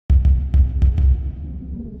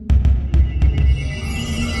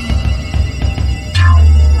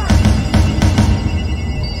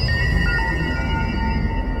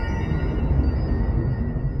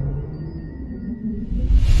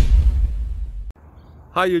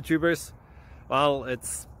Hi YouTubers. Well,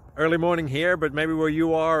 it's early morning here, but maybe where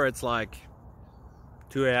you are it's like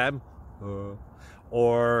 2 a.m.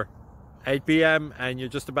 or 8 p.m. and you're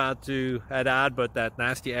just about to head out, but that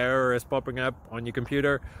nasty error is popping up on your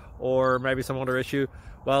computer, or maybe some other issue.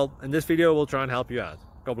 Well, in this video we'll try and help you out.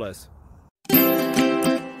 God bless.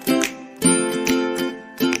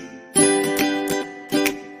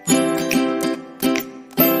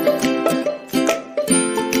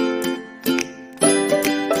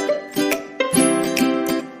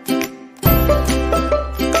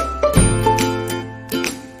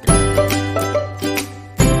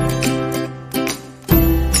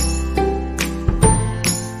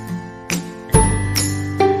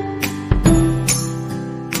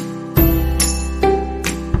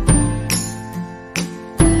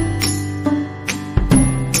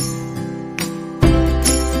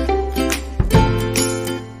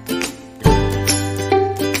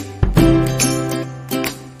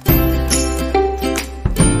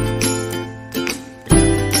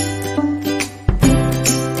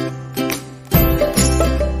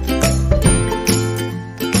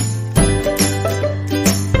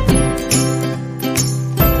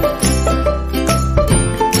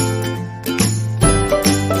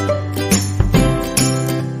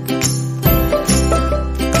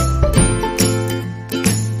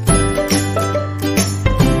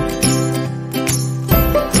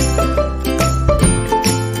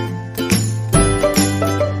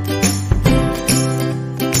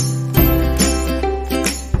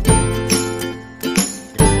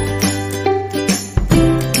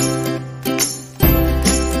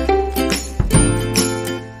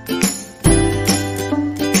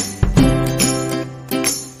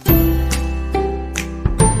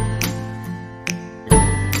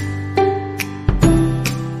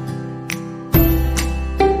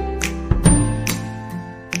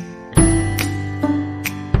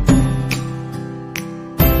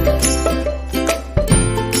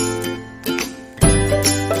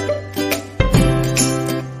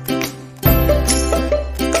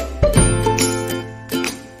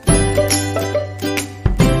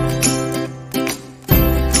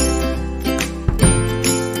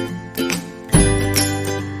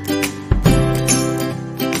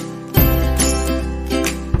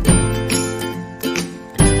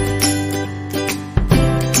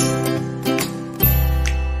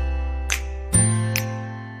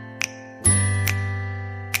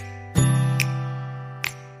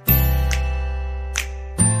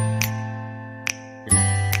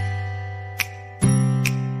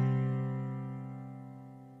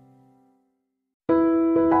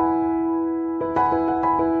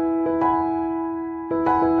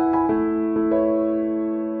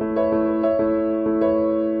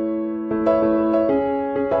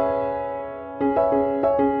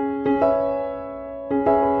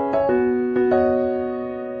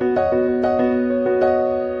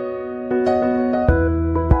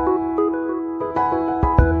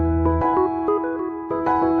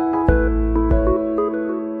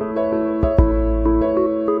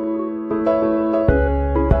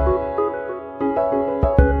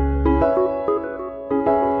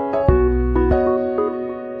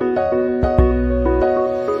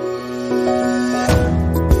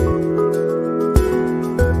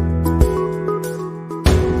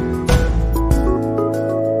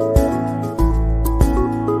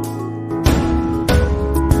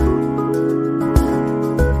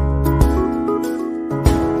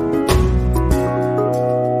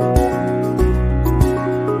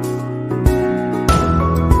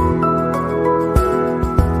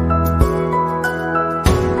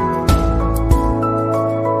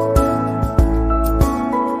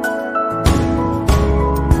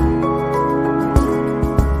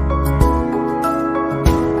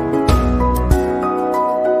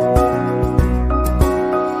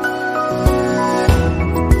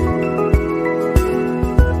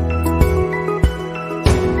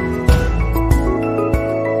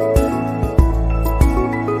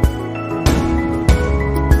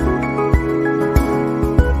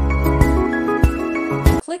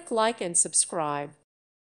 Click like and subscribe.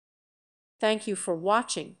 Thank you for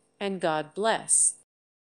watching, and God bless.